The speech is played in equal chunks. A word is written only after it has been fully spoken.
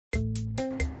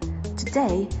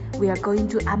Today, we are going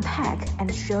to unpack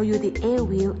and show you the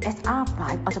Airwheel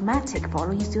SR5 automatic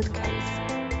following suitcase.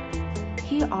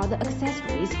 Here are the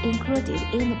accessories included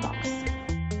in the box: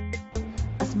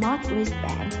 a smart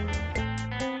wristband,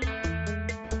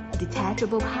 a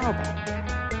detachable power bank,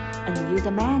 a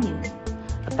user manual,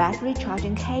 a battery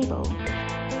charging cable,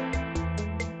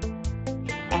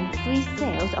 and 3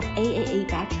 cells of AAA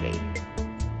battery.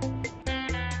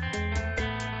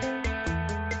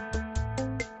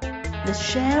 The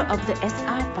shell of the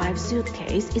SR5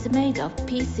 suitcase is made of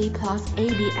PC plus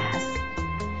ABS.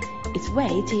 Its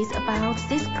weight is about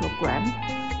 6 kg.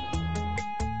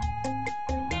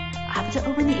 After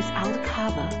opening its outer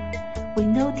cover, we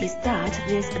notice that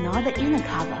there's another inner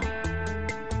cover.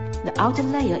 The outer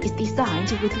layer is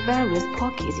designed with various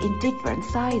pockets in different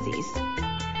sizes,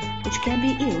 which can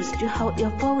be used to hold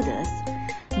your folders,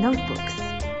 notebooks,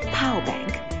 power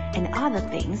bank, and other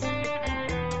things.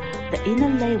 The inner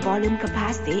layer volume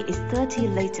capacity is 30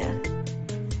 liters.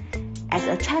 As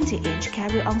a 20-inch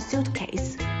carry-on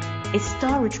suitcase, its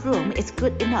storage room is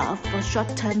good enough for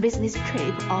short-term business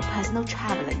trip or personal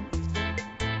traveling.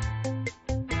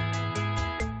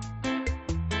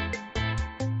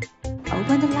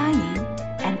 Open the lining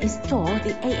and install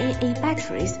the AAA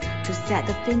batteries to set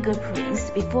the fingerprints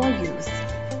before use.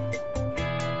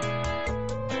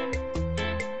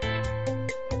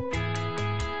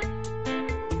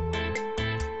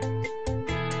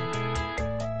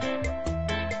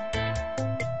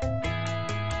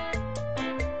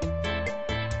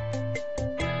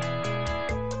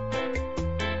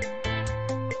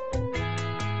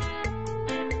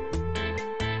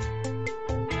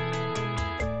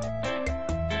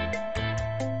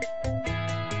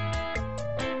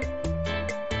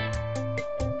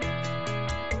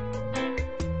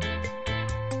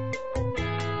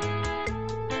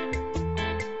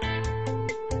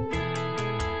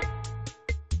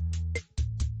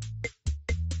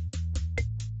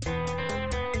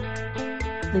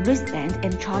 The wristband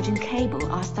and charging cable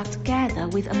are stuck together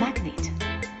with a magnet.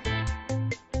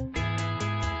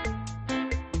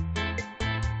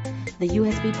 The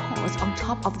USB ports on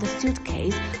top of the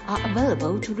suitcase are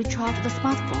available to recharge the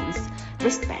smartphones,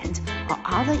 wristband, or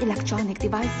other electronic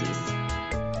devices.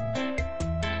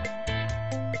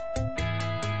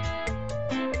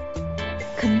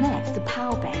 Connect the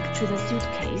power bank to the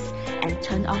suitcase and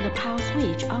turn on the power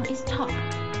switch on its top.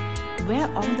 Wear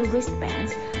on the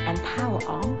wristbands and power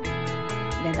on,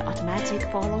 then the automatic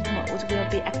follow mode will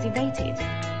be activated.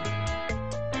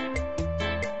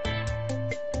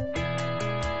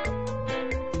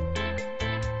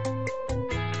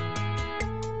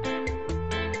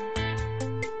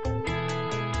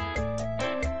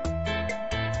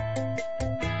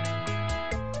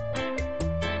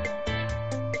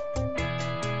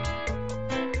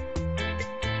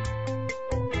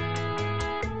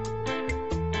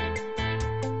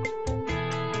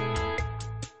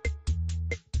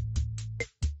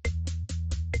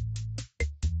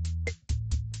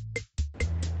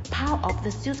 Power off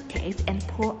the suitcase and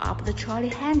pull up the trolley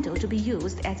handle to be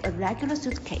used as a regular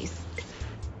suitcase.